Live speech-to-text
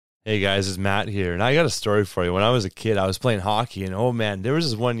Hey guys, it's Matt here, and I got a story for you. When I was a kid, I was playing hockey, and oh man, there was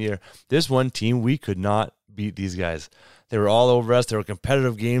this one year, this one team, we could not beat these guys. They were all over us. They were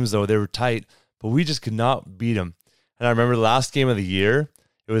competitive games, though. They were tight, but we just could not beat them. And I remember the last game of the year,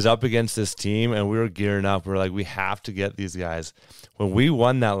 it was up against this team, and we were gearing up. We were like, we have to get these guys. When we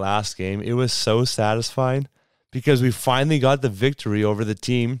won that last game, it was so satisfying because we finally got the victory over the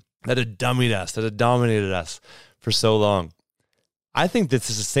team that had dummied us, that had dominated us for so long. I think this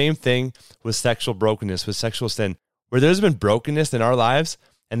is the same thing with sexual brokenness, with sexual sin, where there's been brokenness in our lives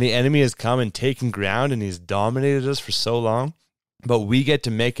and the enemy has come and taken ground and he's dominated us for so long, but we get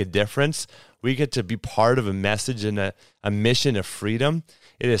to make a difference. We get to be part of a message and a mission of freedom.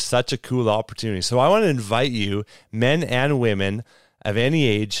 It is such a cool opportunity. So I want to invite you, men and women of any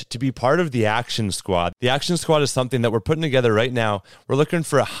age, to be part of the Action Squad. The Action Squad is something that we're putting together right now. We're looking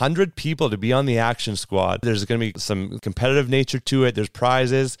for 100 people to be on the Action Squad. There's going to be some competitive nature to it. There's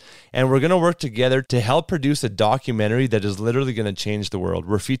prizes, and we're going to work together to help produce a documentary that is literally going to change the world.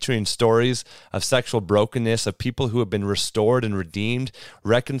 We're featuring stories of sexual brokenness, of people who have been restored and redeemed,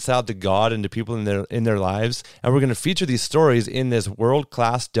 reconciled to God and to people in their lives. And we're going to feature these stories in this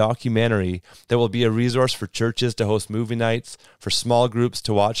world-class documentary that will be a resource for churches to host movie nights, for small groups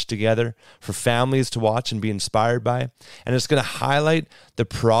to watch together, for families to watch and be inspired by. And it's going to highlight the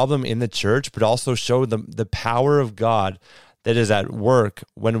problem in the church, but also show the power of God that is at work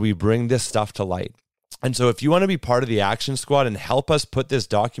when we bring this stuff to light. And so if you want to be part of the Action Squad and help us put this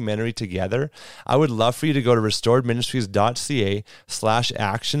documentary together, I would love for you to go to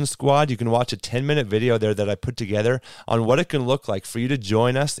restoredministries.ca/action squad. You can watch a 10-minute video there that I put together on what it can look like for you to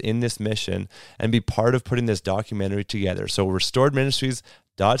join us in this mission and be part of putting this documentary together. So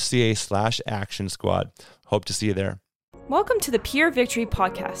restoredministries.ca/action squad. Hope to see you there. Welcome to the Pure Victory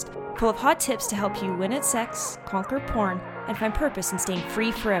Podcast, full of hot tips to help you win at sex, conquer porn, and find purpose in staying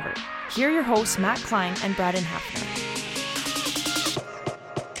free forever. Here are your hosts, Matt Klein and Braden Hafner.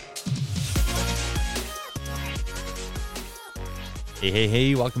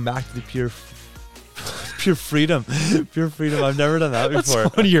 Hey, welcome back to the Pure Freedom. Pure Freedom. I've never done that before.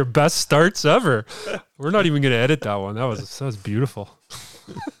 That's one of your best starts ever. We're not even going to edit that one. That was beautiful.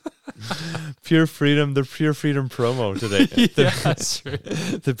 Pure Freedom, the Pure Freedom promo today. That's right.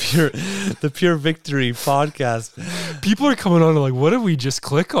 The Pure Victory podcast. People are coming on and like, what did we just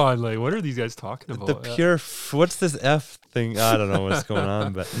click on? Like, what are these guys talking about? What's this F thing? I don't know what's going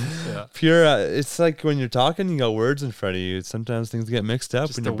on, but yeah. Pure. It's like when you're talking, you got words in front of you. Sometimes things get mixed up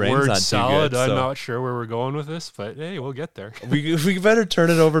Just when the your brain's word not salad. too good. I'm not sure where we're going with this, but hey, we'll get there. We better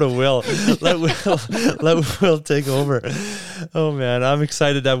turn it over to Will. Let Will take over. Oh man, I'm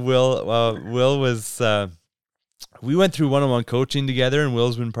excited that Will was. We went through one-on-one coaching together, and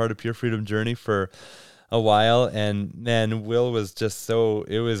Will's been part of Pure Freedom Journey for a while, and man, Will was just so.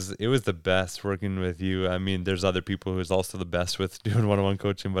 It was the best working with you. I mean, there's other people who's also the best with doing one-on-one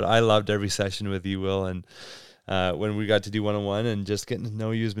coaching, but I loved every session with you, Will, and when we got to do one-on-one and just getting to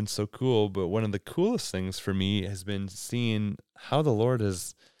know you has been so cool. But one of the coolest things for me has been seeing how the Lord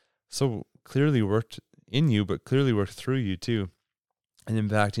has so clearly worked in you, but clearly worked through you too, and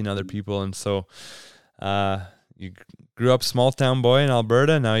impacting other people. And so you grew up small town boy in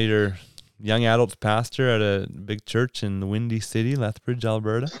Alberta. Now you're young adult pastor at a big church in the Windy City, Lethbridge,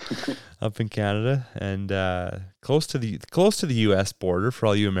 Alberta, up in Canada, and close to the U.S. border for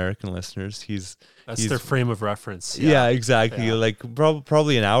all you American listeners. He's their frame of reference. Yeah, exactly. Yeah. Like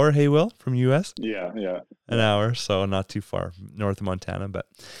probably an hour. Hey, Will, from U.S. Yeah. An hour, so not too far north of Montana. But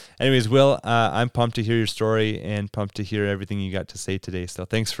anyways, Will, I'm pumped to hear your story and pumped to hear everything you got to say today. So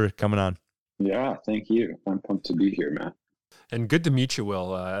thanks for coming on. Yeah, thank you. I'm pumped to be here, Matt. And good to meet you,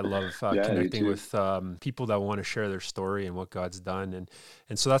 Will. I love connecting you with people that want to share their story and what God's done,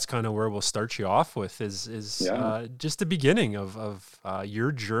 and so that's kind of where we'll start you off with is just the beginning of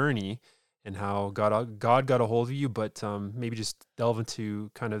your journey and how God got a hold of you, but maybe just delve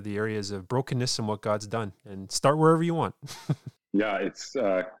into kind of the areas of brokenness and what God's done, and start wherever you want. Yeah, it's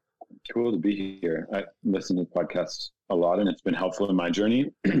cool to be here. I listen to the podcast a lot, and it's been helpful in my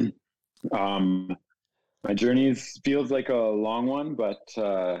journey. My journey feels like a long one, but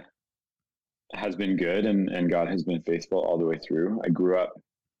has been good, and God has been faithful all the way through. I grew up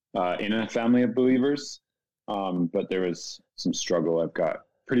in a family of believers, but there was some struggle. I've got a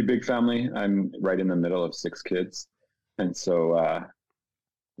pretty big family. I'm right in the middle of 6 kids. And so,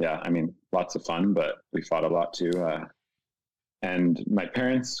 lots of fun, but we fought a lot too. And my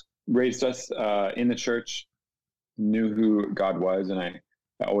parents raised us in the church, knew who God was, and I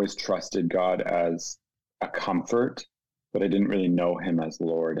always trusted God as a comfort, but I didn't really know him as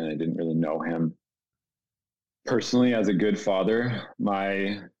Lord, and I didn't really know him personally as a good father.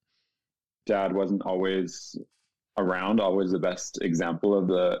 My dad wasn't always around, always the best example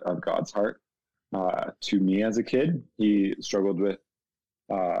of God's heart to me as a kid. He struggled with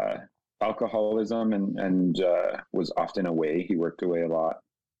alcoholism and was often away. He worked away a lot.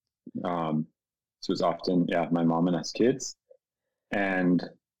 So it was often, my mom and us kids, and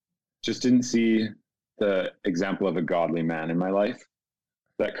just didn't see the example of a godly man in my life.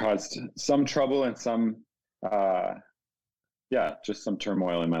 That caused some trouble and some, just some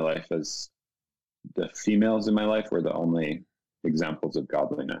turmoil in my life, as the females in my life were the only examples of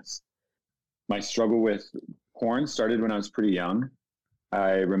godliness. My struggle with porn started when I was pretty young.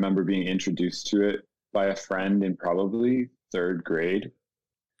 I remember being introduced to it by a friend in probably third grade.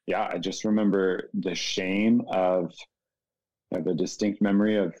 Yeah, I just remember the shame of, I have a distinct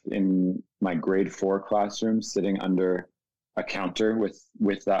memory of in my grade 4 classroom sitting under a counter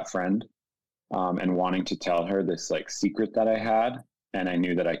with that friend and wanting to tell her this like secret that I had, and I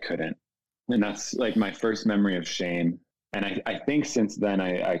knew that I couldn't. And that's like my first memory of shame. And I think since then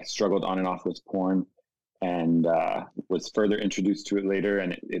I struggled on and off with porn, and was further introduced to it later,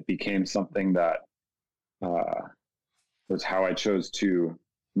 and it became something that was how I chose to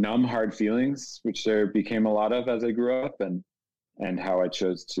numb hard feelings, which there became a lot of as I grew up, and how I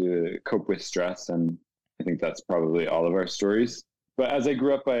chose to cope with stress. And I think that's probably all of our stories. But as I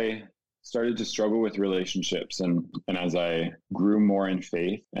grew up, I started to struggle with relationships. And as I grew more in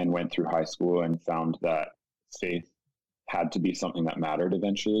faith and went through high school and found that faith had to be something that mattered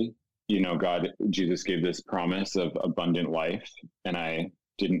eventually, Jesus gave this promise of abundant life, and I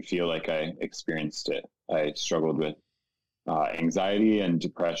didn't feel like I experienced it. I struggled with anxiety and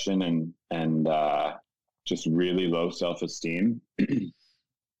depression and just really low self-esteem.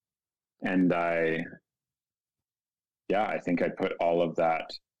 And I think I put all of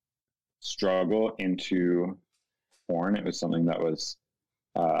that struggle into porn. It was something that was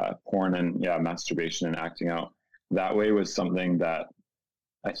porn and masturbation and acting out that way was something that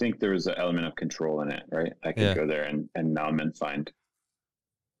I think there was an element of control in it, right? I could go there and numb and find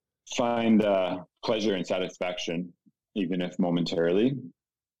pleasure and satisfaction, even if momentarily.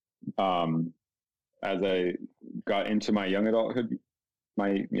 As I got into my young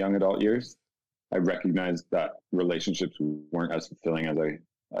adult years, I recognized that relationships weren't as fulfilling as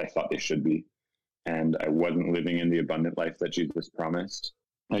I thought they should be. And I wasn't living in the abundant life that Jesus promised.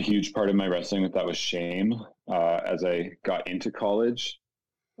 A huge part of my wrestling with that was shame. As I got into college,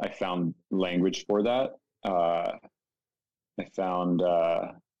 I found language for that.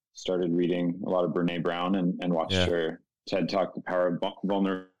 Started reading a lot of Brene Brown and watched her TED Talk, The Power of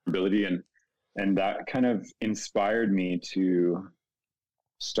Vulnerability. And that kind of inspired me to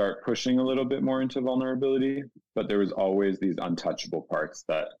start pushing a little bit more into vulnerability. But there was always these untouchable parts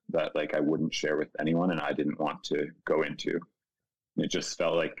that like I wouldn't share with anyone, and I didn't want to go into. It just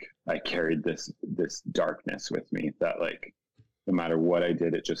felt like I carried this darkness with me that like no matter what I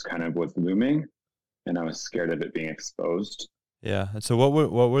did, it just kind of was looming, and I was scared of it being exposed. Yeah. And so what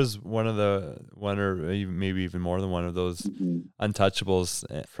was one or maybe even more than one of those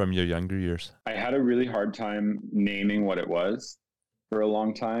untouchables from your younger years? I had a really hard time naming what it was for a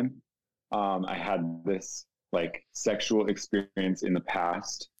long time. I had this like sexual experience in the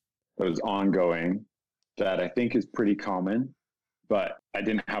past that was ongoing that I think is pretty common, but I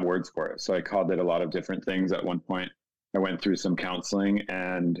didn't have words for it. So I called it a lot of different things. At one point, I went through some counseling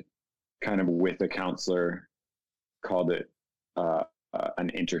and kind of with a counselor called it an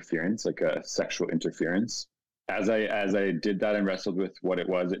interference, like a sexual interference. As I did that and wrestled with what it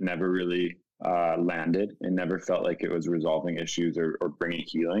was, it never really landed. It never felt like it was resolving issues or bringing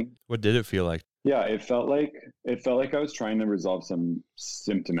healing. What did it feel like? Yeah, it felt like I was trying to resolve some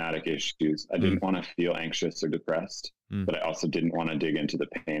symptomatic issues. I didn't want to feel anxious or depressed, but I also didn't want to dig into the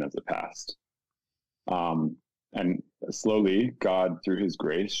pain of the past. And slowly, God, through his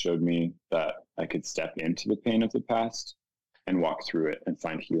grace, showed me that I could step into the pain of the past and walk through it and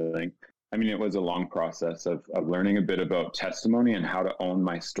find healing. I mean, it was a long process of learning a bit about testimony and how to own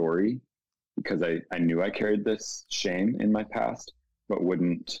my story, because I knew I carried this shame in my past, but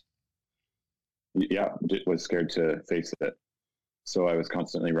was scared to face it. So I was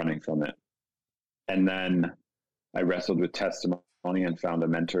constantly running from it. And then I wrestled with testimony and found a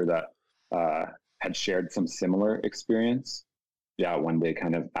mentor that had shared some similar experience. One day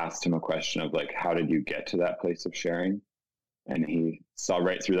kind of asked him a question of like, how did you get to that place of sharing? And he saw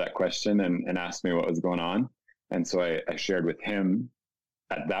right through that question and asked me what was going on. And so I shared with him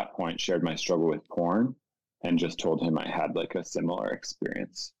at that point, shared my struggle with porn and just told him I had like a similar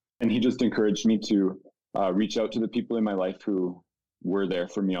experience. And he just encouraged me to reach out to the people in my life who were there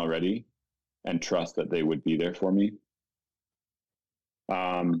for me already and trust that they would be there for me.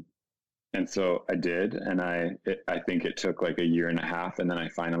 And so I did. And I think it took like a year and a half. And then I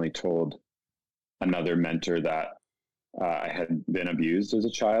finally told another mentor that I had been abused as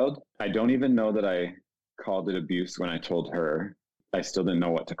a child. I don't even know that I called it abuse when I told her. I still didn't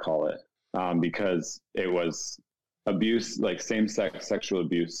know what to call it, because it was abuse, like same-sex sexual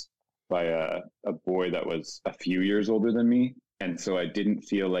abuse by a boy that was a few years older than me. And so I didn't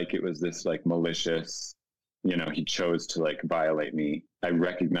feel like it was this like malicious, he chose to like violate me. I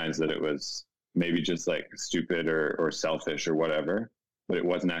recognized that it was maybe just like stupid or selfish or whatever, but it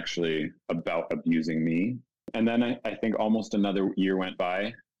wasn't actually about abusing me. And then I think almost another year went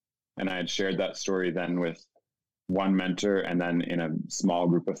by, and I had shared that story then with one mentor and then in a small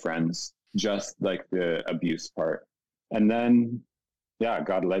group of friends, just like the abuse part. And then,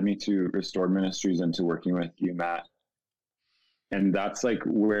 God led me to Restored Ministries and to working with you, Matt. And that's like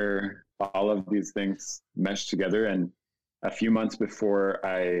where all of these things mesh together. And a few months before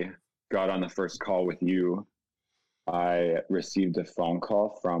I got on the first call with you, I received a phone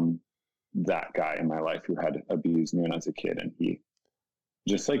call from that guy in my life who had abused me when I was a kid. And he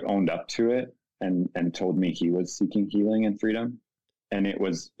just like owned up to it and told me he was seeking healing and freedom. And it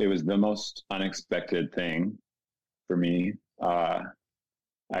was the most unexpected thing for me.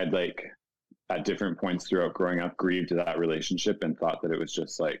 I'd like at different points throughout growing up grieved that relationship and thought that it was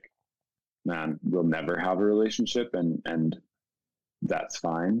just like, man, we'll never have a relationship and that's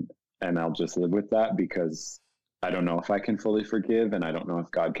fine. And I'll just live with that because I don't know if I can fully forgive, and I don't know if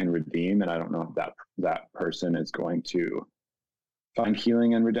God can redeem, and I don't know if that person is going to find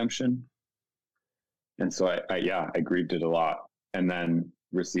healing and redemption. And so I grieved it a lot, and then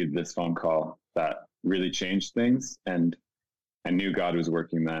received this phone call that really changed things. And I knew God was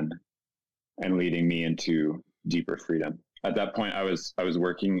working then and leading me into deeper freedom. At that point, I was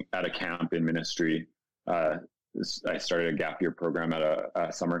working at a camp in ministry. I started a gap year program at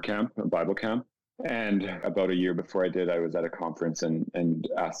a summer camp, a Bible camp. And about a year before I did, I was at a conference and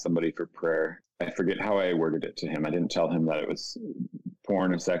asked somebody for prayer. I forget how I worded it to him. I didn't tell him that it was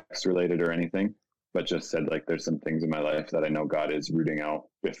porn or sex related or anything, but just said like, there's some things in my life that I know God is rooting out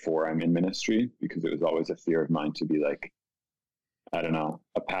before I'm in ministry, because it was always a fear of mine to be like, I don't know,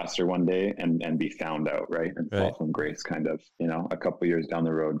 a pastor one day and be found out, right? And fall from grace kind of, a couple of years down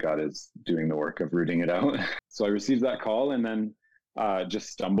the road, God is doing the work of rooting it out. So I received that call and then just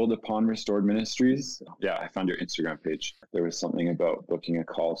stumbled upon Restored Ministries. Yeah, I found your Instagram page. There was something about booking a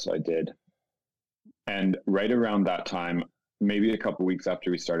call, so I did. And right around that time, maybe a couple of weeks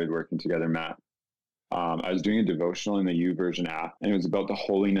after we started working together, Matt, I was doing a devotional in the YouVersion app, and it was about the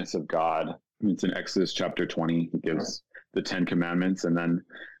holiness of God. It's in Exodus chapter 20. He gives the 10 commandments. And then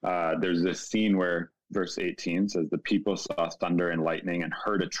there's this scene where verse 18 says, the people saw thunder and lightning and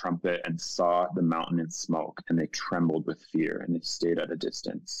heard a trumpet and saw the mountain in smoke, and they trembled with fear and they stayed at a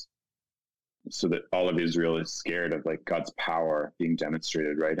distance. So that all of Israel is scared of like God's power being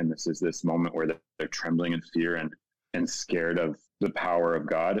demonstrated, right? And this is this moment where they're trembling in fear and scared of the power of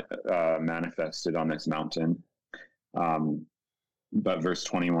God manifested on this mountain. But verse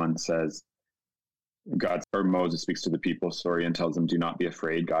 21 says, Moses speaks to the people, and tells them, do not be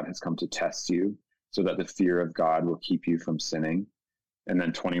afraid. God has come to test you so that the fear of God will keep you from sinning. And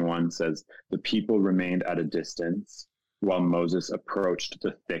then 21 says, the people remained at a distance while Moses approached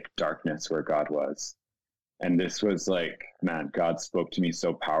the thick darkness where God was. And this was like, man, God spoke to me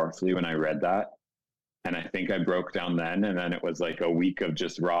so powerfully when I read that. And I think I broke down then. And then it was like a week of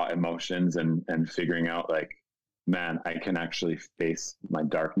just raw emotions and figuring out like, man, I can actually face my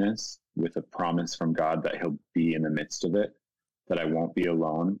darkness with a promise from God that he'll be in the midst of it, that I won't be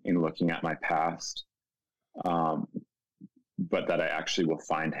alone in looking at my past, but that I actually will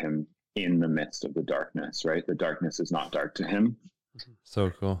find him in the midst of the darkness, right? The darkness is not dark to him. So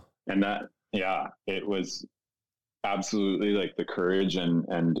cool. And that, it was absolutely like the courage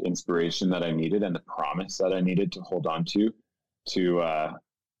and inspiration that I needed and the promise that I needed to hold on to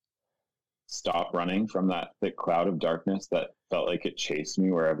stop running from that thick cloud of darkness that felt like it chased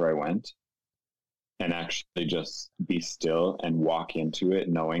me wherever I went, and actually just be still and walk into it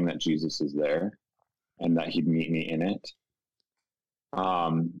knowing that Jesus is there and that he'd meet me in it.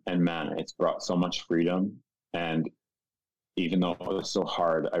 And man, it's brought so much freedom. And even though it was so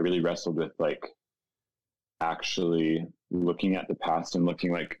hard, I really wrestled with like actually looking at the past and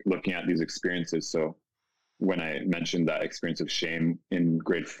looking at these experiences. So when I mentioned that experience of shame in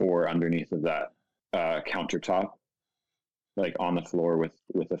grade 4 underneath of that countertop, like on the floor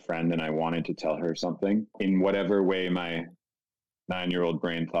with a friend, and I wanted to tell her something in whatever way my 9-year-old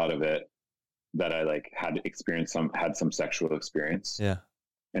brain thought of it, that I like had some sexual experience. Yeah.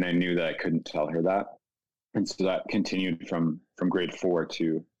 And I knew that I couldn't tell her that. And so that continued from grade 4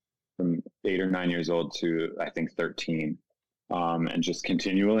 to from 8 or 9 years old to I think 13, and just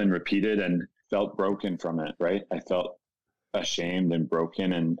continual and repeated, and felt broken from it. Right, I felt ashamed and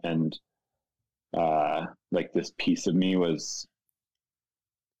broken, and like this piece of me was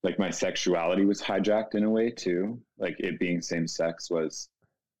like, my sexuality was hijacked in a way too. Like, it being same sex was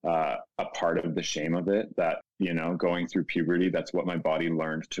a part of the shame of it, that, you know, going through puberty, that's what my body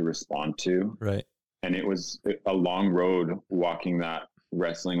learned to respond to. Right. And it was a long road walking that,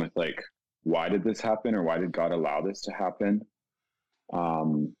 wrestling with like, why did this happen, or why did God allow this to happen?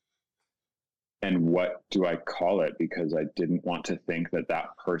 And what do I call it? Because I didn't want to think that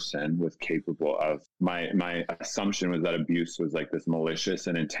that person was capable of, my assumption was that abuse was like this malicious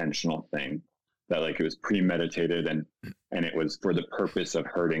and intentional thing, that like it was premeditated and it was for the purpose of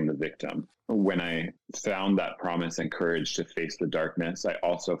hurting the victim. When I found that promise and courage to face the darkness, I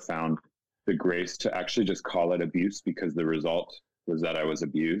also found the grace to actually just call it abuse, because the result was that I was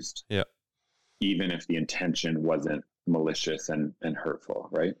abused. Yeah. Even if the intention wasn't malicious and hurtful,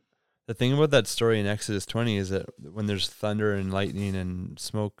 right? The thing about that story in Exodus 20 is that when there's thunder and lightning and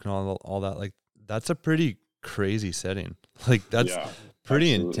smoke and all that, like, that's a pretty crazy setting. Like, that's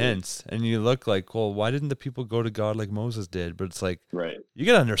pretty intense. And you look like, well, why didn't the people go to God like Moses did? But it's like, right, you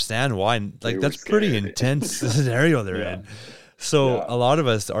got to understand why. Like, that's pretty intense scenario they're in. So a lot of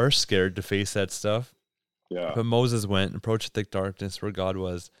us are scared to face that stuff. Yeah. But Moses went and approached the thick darkness where God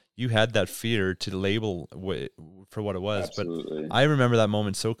was. You had that fear to label for what it was. Absolutely. But I remember that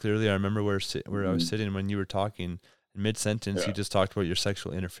moment so clearly. I remember where I was sitting when you were talking. In mid-sentence, you just talked about your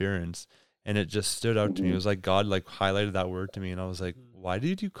sexual interference, and it just stood out to me. It was like God like highlighted that word to me, and I was like, why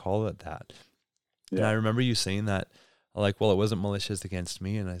did you call it that? Yeah. And I remember you saying that, like, well, it wasn't malicious against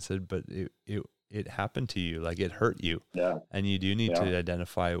me. And I said, but it happened to you, like it hurt you. Yeah. And you do need to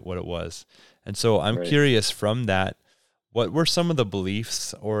identify what it was. And so I'm curious from that, what were some of the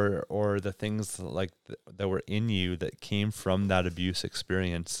beliefs or the things like that were in you that came from that abuse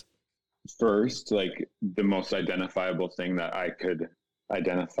experience? First, like, the most identifiable thing that I could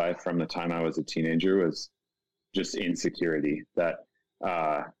identify from the time I was a teenager was just insecurity, that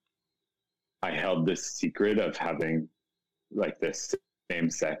I held this secret of having like this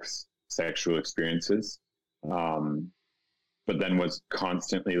same-sex sexual experiences, but then was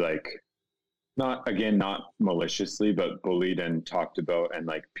constantly like, not maliciously, but bullied and talked about, and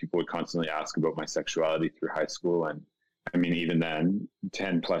like people would constantly ask about my sexuality through high school. And I mean, even then,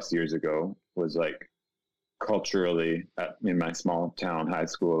 10 plus years ago, was like culturally in my small town high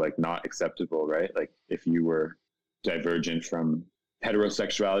school, like not acceptable, right? Like if you were divergent from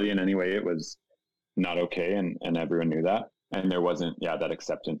heterosexuality in any way, it was not okay, and everyone knew that. And there wasn't that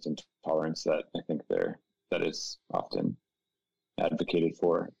acceptance and tolerance that I think that is often advocated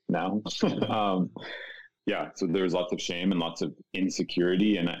for now. So there was lots of shame and lots of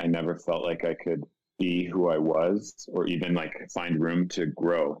insecurity, and I never felt like I could be who I was, or even like find room to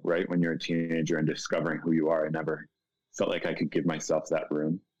grow, right? When you're a teenager and discovering who you are, I never felt like I could give myself that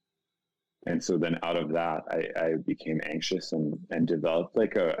room. And so then out of that, I became anxious and developed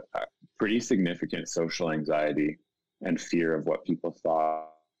like a pretty significant social anxiety and fear of what people thought,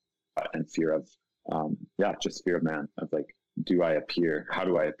 and fear of, just fear of man, of like, how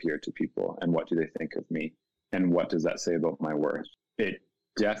do I appear to people, and what do they think of me, and what does that say about my worth? It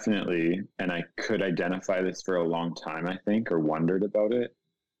definitely, and I could identify this for a long time, I think, or wondered about it,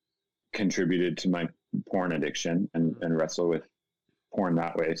 contributed to my porn addiction and wrestle with porn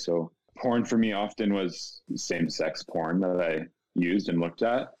that way. So porn for me often was same-sex porn that I used and looked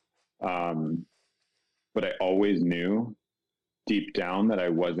at. But I always knew deep down that I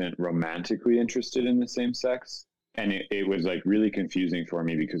wasn't romantically interested in the same sex. And it was like really confusing for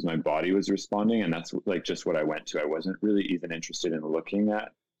me, because my body was responding, and that's like just what I went to. I wasn't really even interested in looking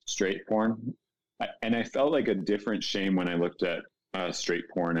at straight porn. And I felt like a different shame when I looked at straight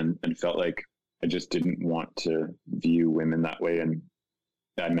porn, and felt like I just didn't want to view women that way. And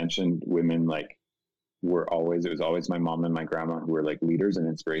I mentioned women like it was always my mom and my grandma who were like leaders and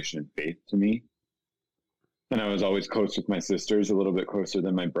inspiration and faith to me. And I was always close with my sisters, a little bit closer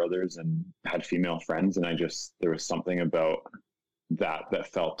than my brothers, and had female friends. And there was something about that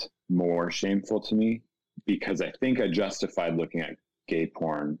felt more shameful to me, because I think I justified looking at gay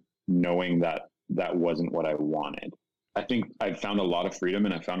porn, knowing that that wasn't what I wanted. I think I found a lot of freedom,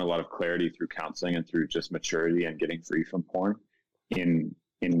 and I found a lot of clarity through counseling and through just maturity and getting free from porn in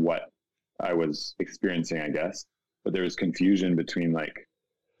what I was experiencing, I guess. But there was confusion between like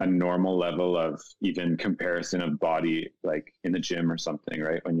a normal level of even comparison of body, like in the gym or something,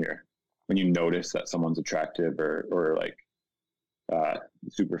 right? When you notice that someone's attractive or like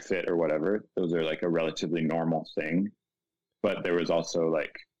super fit or whatever, those are like a relatively normal thing. But there was also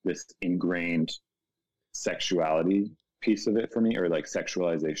like this ingrained sexuality piece of it for me, or like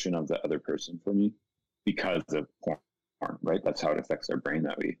sexualization of the other person for me because of porn, right? That's how it affects our brain,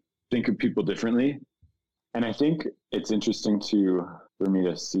 that we think of people differently. And I think it's interesting for me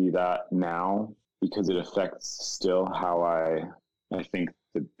to see that now, because it affects still how I think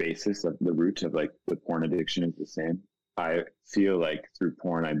the basis of the root of like the porn addiction is the same. I feel like through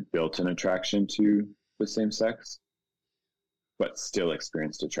porn, I built an attraction to the same sex, but still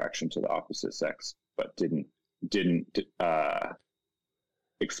experienced attraction to the opposite sex, but didn't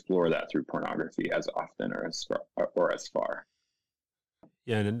explore that through pornography as often or as far.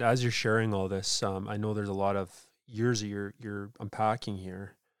 Yeah, and as you're sharing all this, I know there's a lot of years you're unpacking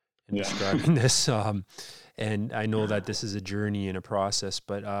here and describing this, and I know that this is a journey and a process,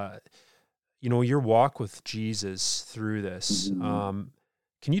 but your walk with Jesus through this,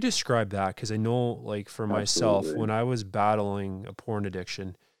 can you describe that? Because I know, like for myself, when I was battling a porn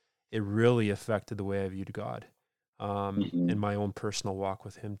addiction, it really affected the way I viewed God. In my own personal walk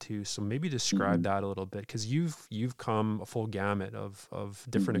with him too. So maybe describe that a little bit, because you've come a full gamut of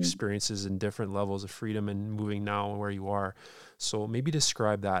different experiences and different levels of freedom and moving now where you are. So maybe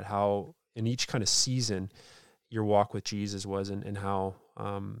describe that, how in each kind of season your walk with Jesus was, and how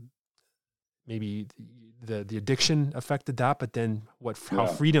maybe the addiction affected that, but then how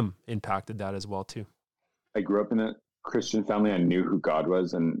freedom impacted that as well too. I grew up in a Christian family. I knew who God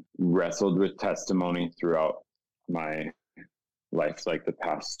was and wrestled with testimony throughout my life, like the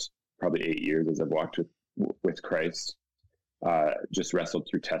past probably 8 years as I've walked with Christ, just wrestled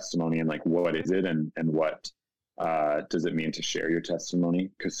through testimony and like, what is it, and what does it mean to share your testimony?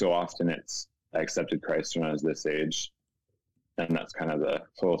 Because so often I accepted Christ when I was this age, and that's kind of the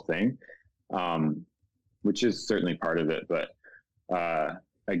whole thing, which is certainly part of it. But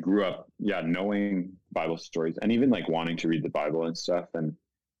I grew up, knowing Bible stories and even like wanting to read the Bible and stuff, and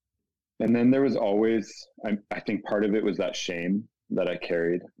then there was always, I think part of it was that shame that I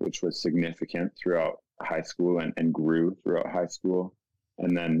carried, which was significant throughout high school and grew throughout high school.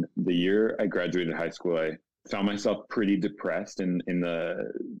 And then the year I graduated high school, I found myself pretty depressed in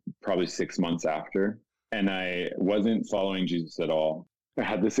the probably 6 months after. And I wasn't following Jesus at all. I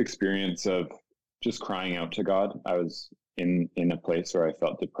had this experience of just crying out to God. I was in a place where I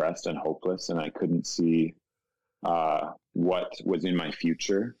felt depressed and hopeless, and I couldn't see what was in my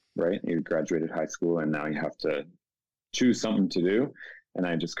future. Right? You graduated high school and now you have to choose something to do. And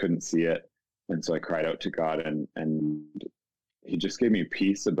I just couldn't see it. And so I cried out to God, and he just gave me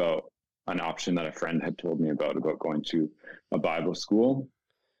peace about an option that a friend had told me about going to a Bible school.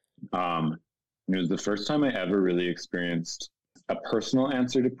 It was the first time I ever really experienced a personal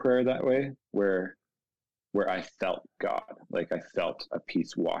answer to prayer that way, where I felt God, like I felt a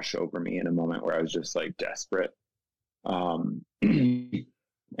peace wash over me in a moment where I was just like desperate.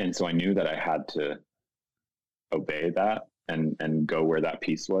 And so I knew that I had to obey that and go where that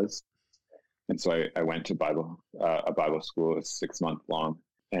peace was. And so I went to a Bible school. It was 6 months long.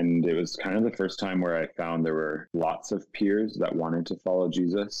 And it was kind of the first time where I found there were lots of peers that wanted to follow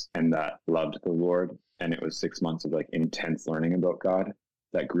Jesus and that loved the Lord. And it was 6 months of like intense learning about God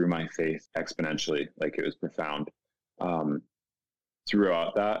that grew my faith exponentially. Like it was profound.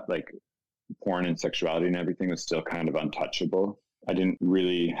 Throughout that, like porn and sexuality and everything was still kind of untouchable. I didn't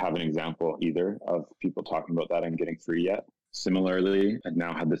really have an example either of people talking about that and getting free yet. Similarly, I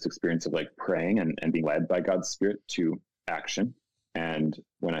now had this experience of like praying and being led by God's Spirit to action. And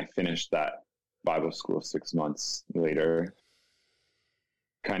when I finished that Bible school 6 months later,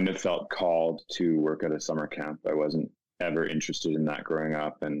 kind of felt called to work at a summer camp. I wasn't ever interested in that growing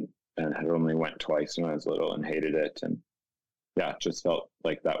up, and had only went twice when I was little and hated it. And just felt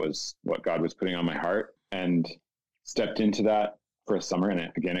like that was what God was putting on my heart, and stepped into that for a summer. And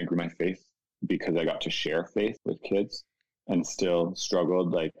it grew my faith because I got to share faith with kids, and still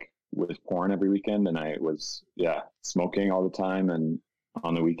struggled like with porn every weekend. And I was, smoking all the time. And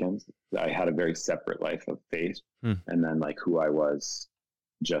on the weekends, I had a very separate life of faith. And then like who I was,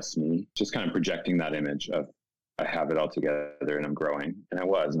 just me, just kind of projecting that image of I have it all together and I'm growing. And I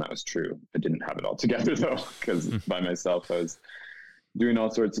was, and that was true. I didn't have it all together though, because by myself, I was doing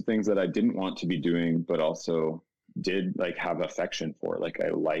all sorts of things that I didn't want to be doing, but also did like have affection for. Like I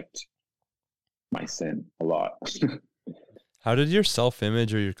liked my sin a lot. How did your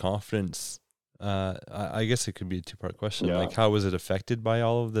self-image or your confidence, I guess it could be a two-part question. Like how was it affected by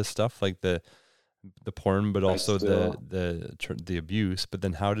all of this stuff? Like the porn, but also the abuse, but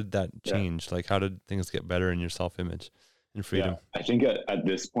then how did that change? Like how did things get better in your self-image and freedom? I think at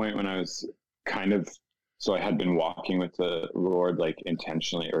this point when I was so I had been walking with the Lord, like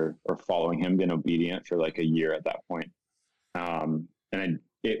intentionally or following him, been obedient for like a year at that point. And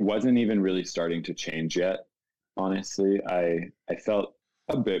it wasn't even really starting to change yet. Honestly, I felt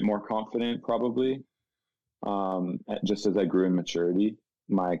a bit more confident probably. Just as I grew in maturity,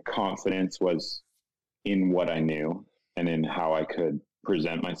 my confidence was in what I knew and in how I could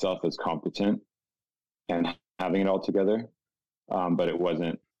present myself as competent and having it all together. But it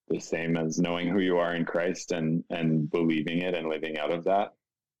wasn't the same as knowing who you are in Christ and believing it and living out of that.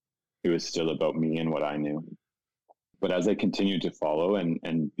 It was still about me and what I knew. But as I continued to follow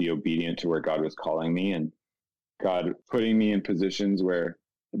and be obedient to where God was calling me, and God putting me in positions where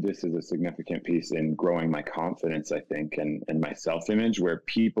this is a significant piece in growing my confidence, I think, and my self-image, where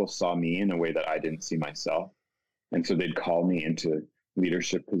people saw me in a way that I didn't see myself. And so they'd call me into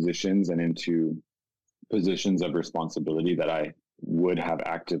leadership positions and into positions of responsibility that I would have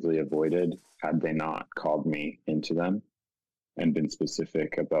actively avoided had they not called me into them and been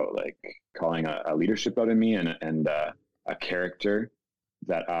specific about like calling a leadership out of me and a character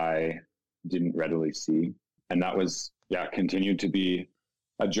that I didn't readily see. And that was, continued to be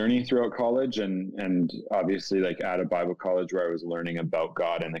a journey throughout college and obviously like at a Bible college where I was learning about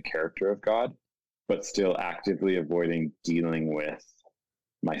God and the character of God, but still actively avoiding dealing with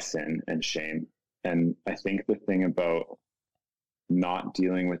my sin and shame. And I think the thing about not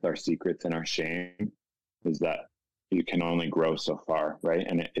dealing with our secrets and our shame is that you can only grow so far, right?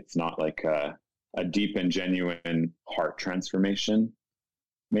 And it's not like a deep and genuine heart transformation,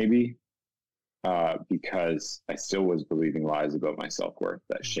 maybe, because I still was believing lies about my self-worth,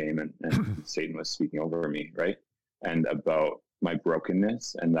 that shame and Satan was speaking over me, right? And about my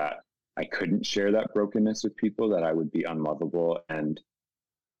brokenness, and that I couldn't share that brokenness with people, that I would be unlovable. And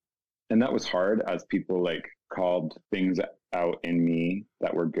that was hard as people like called things out in me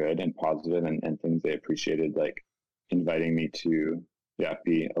that were good and positive and things they appreciated, like inviting me to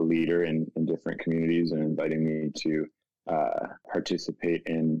be a leader in different communities and inviting me to participate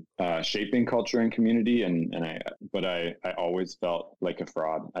in shaping culture and community. But I always felt like a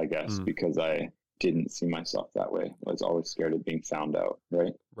fraud, I guess, because I didn't see myself that way. I was always scared of being found out.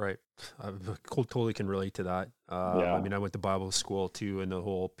 Right. I totally can relate to that. I mean, I went to Bible school too, in the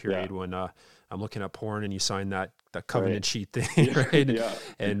whole period when I'm looking at porn and you sign that covenant sheet thing, right?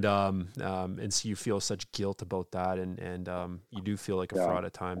 And so you feel such guilt about that, and you do feel like a fraud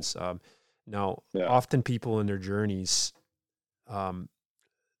at times. Now, often people in their journeys,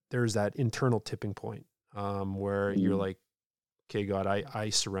 there's that internal tipping point where you're like, okay, God,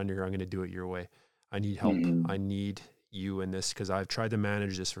 I surrender here. I'm going to do it your way. I need help. I need you in this because I've tried to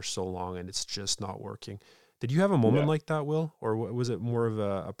manage this for so long and it's just not working. Did you have a moment like that, Will? Or was it more of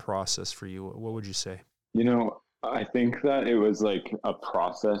a process for you? What would you say? I think that it was like a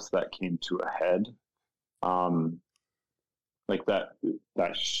process that came to a head. Like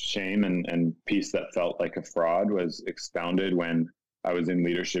that shame and piece that felt like a fraud was expounded when I was in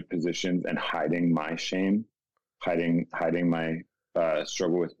leadership positions and hiding my shame, hiding my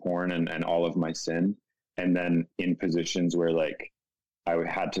struggle with porn and all of my sin. And then in positions where like I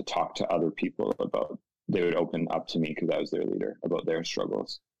had to talk to other people about, they would open up to me because I was their leader about their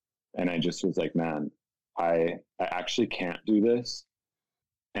struggles. And I just was like, man, I actually can't do this.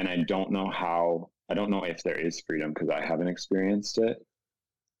 And I don't know if there is freedom because I haven't experienced it.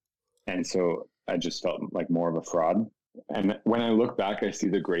 And so I just felt like more of a fraud. And when I look back, I see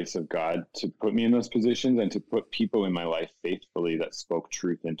the grace of God to put me in those positions and to put people in my life faithfully that spoke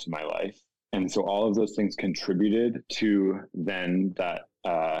truth into my life. And so all of those things contributed to then that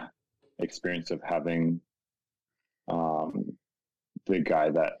experience of having the guy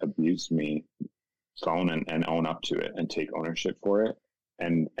that abused me phone and own up to it and take ownership for it,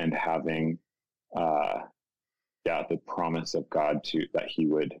 and having the promise of God that he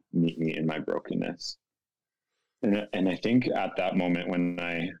would meet me in my brokenness. And I think at that moment when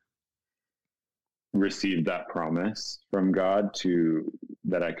I received that promise from God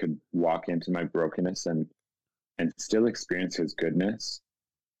that I could walk into my brokenness and still experience his goodness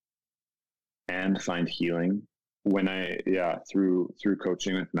and find healing. When through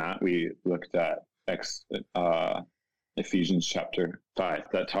coaching with Matt, we looked at Ephesians chapter 5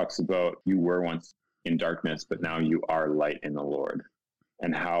 that talks about you were once in darkness, but now you are light in the Lord,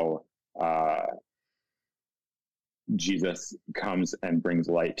 and how Jesus comes and brings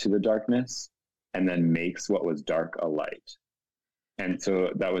light to the darkness and then makes what was dark a light. And so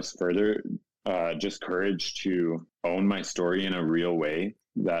that was further just courage to own my story in a real way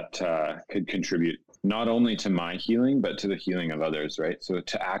that could contribute not only to my healing, but to the healing of others, right? So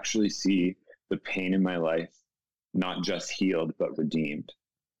to actually see the pain in my life, not just healed, but redeemed.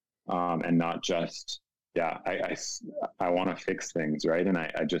 And not just, I want to fix things, right? And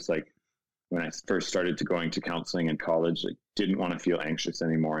I just like when I first started going to counseling in college, like didn't want to feel anxious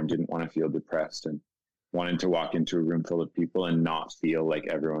anymore and didn't want to feel depressed and wanted to walk into a room full of people and not feel like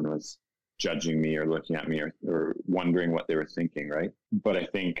everyone was judging me or looking at me or wondering what they were thinking, right? But I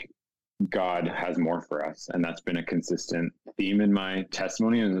think God has more for us. And that's been a consistent theme in my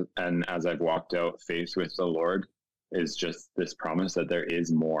testimony. And as I've walked out faith with the Lord, is just this promise that there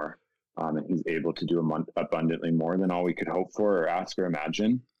is more. And he's able to do abundantly more than all we could hope for or ask or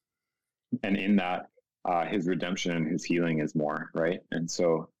imagine. And in that, his redemption and his healing is more, right? And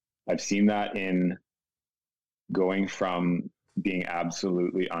so I've seen that in going from being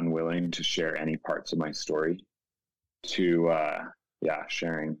absolutely unwilling to share any parts of my story to,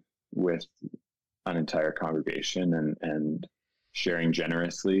 sharing with an entire congregation and sharing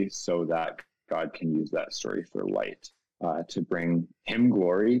generously so that God can use that story for light, to bring him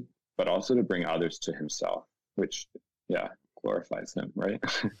glory, but also to bring others to himself, which, glorifies him, right?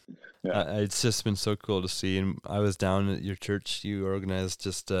 It's just been so cool to see. And I was down at your church. You organized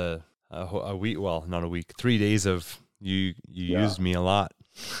just a week, well, not a week, 3 days of you used me a lot.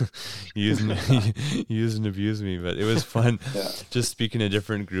 You used and abused me, but it was fun just speaking to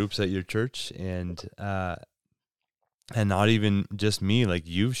different groups at your church and not even just me, like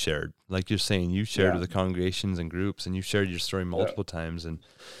you've shared, like you're saying, you shared with the congregations and groups and you shared your story multiple times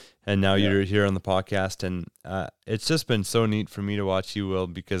and now you're here on the podcast and it's just been so neat for me to watch you, Will,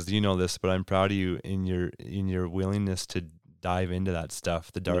 because you know this, but I'm proud of you in your willingness to dive into that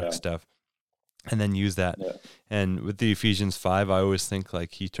stuff, the dark stuff, and then use that. And with the Ephesians 5, I always think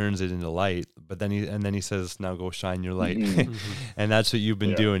like he turns it into light, but then he says, now go shine your light. And that's what you've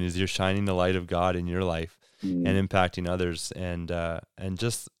been doing, is you're shining the light of God in your life and impacting others. And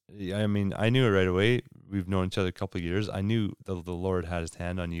just, I mean, I knew it right away. We've known each other a couple of years. I knew the Lord had his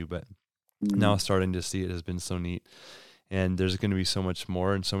hand on you, but now starting to see it has been so neat. And there's going to be so much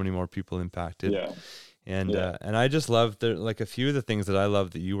more and so many more people impacted. And I just love like a few of the things that I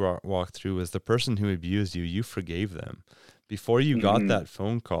love that you walked through was the person who abused you, you forgave them before you got that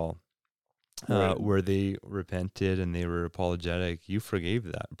phone call where they repented and they were apologetic. You forgave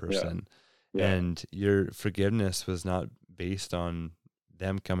that person and your forgiveness was not based on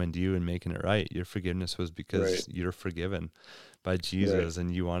them coming to you and making it right. Your forgiveness was because you're forgiven by Jesus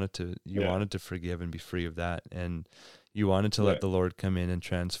and you wanted to forgive and be free of that. And you wanted to let the Lord come in and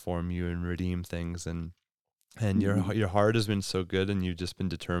transform you and redeem things. And your heart has been so good and you've just been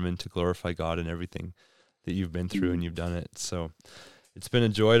determined to glorify God in everything that you've been through and you've done it. So it's been a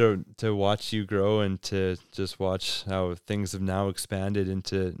joy to watch you grow and to just watch how things have now expanded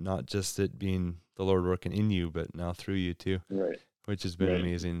into not just it being the Lord working in you, but now through you too, which has been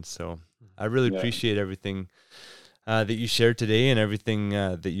amazing. So I really appreciate everything that you shared today and everything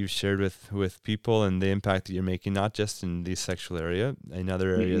that you've shared with people and the impact that you're making, not just in the sexual area, in other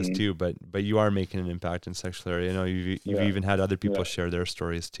areas too, but you are making an impact in sexual area. I know you've even had other people share their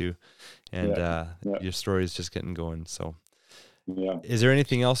stories too. And your story is just getting going. So is there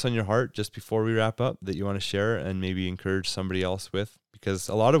anything else on your heart just before we wrap up that you want to share and maybe encourage somebody else with? Because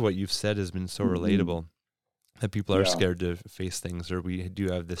a lot of what you've said has been so relatable that people are scared to face things, or we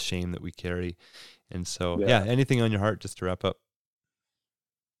do have this shame that we carry. And so, anything on your heart just to wrap up?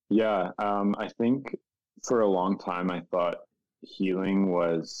 I think for a long time, I thought healing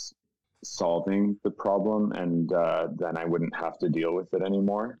was solving the problem and then I wouldn't have to deal with it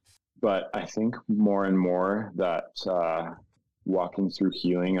anymore. But I think more and more that walking through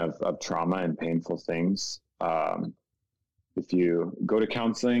healing of trauma and painful things, if you go to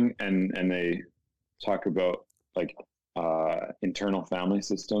counseling and they talk about like internal family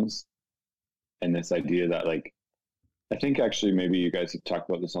systems, and this idea that like, I think actually maybe you guys have talked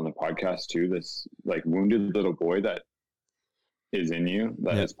about this on the podcast too, this like wounded little boy that is in you,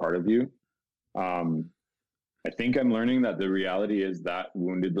 that is part of you. I think I'm learning that the reality is that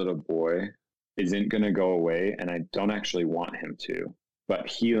wounded little boy isn't going to go away, and I don't actually want him to. But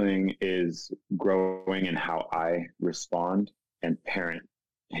healing is growing in how I respond and parent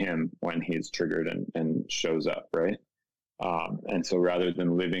him when he's triggered and shows up, right? And so rather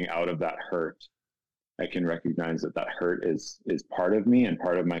than living out of that hurt, I can recognize that hurt is part of me and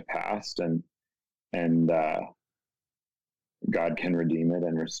part of my past, and God can redeem it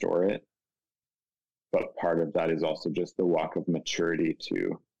and restore it. But part of that is also just the walk of maturity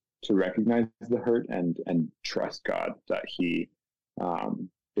to recognize the hurt and trust God that he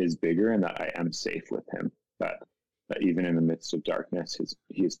is bigger and that I am safe with him, that even in the midst of darkness,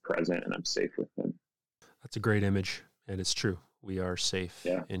 he's present and I'm safe with him. That's a great image, and it's true. We are safe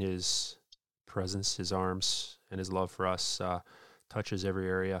in his presence, his arms, and his love for us touches every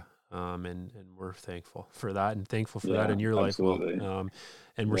area And we're thankful for that, and thankful for that in your absolutely. life, Will.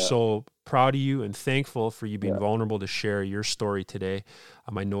 And we're so proud of you and thankful for you being vulnerable to share your story today.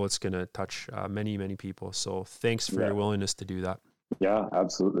 I know it's going to touch many, many people. So thanks for your willingness to do that. Yeah,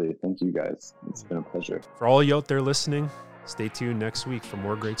 absolutely. Thank you guys. It's been a pleasure. For all you out there listening, stay tuned next week for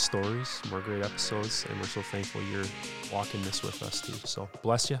more great stories, more great episodes. And we're so thankful you're walking this with us too. So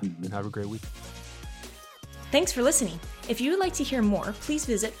bless you and have a great week. Thanks for listening. If you would like to hear more, please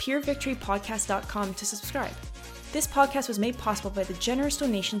visit purevictorypodcast.com to subscribe. This podcast was made possible by the generous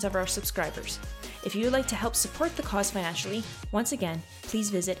donations of our subscribers. If you would like to help support the cause financially, once again, please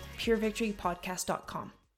visit purevictorypodcast.com.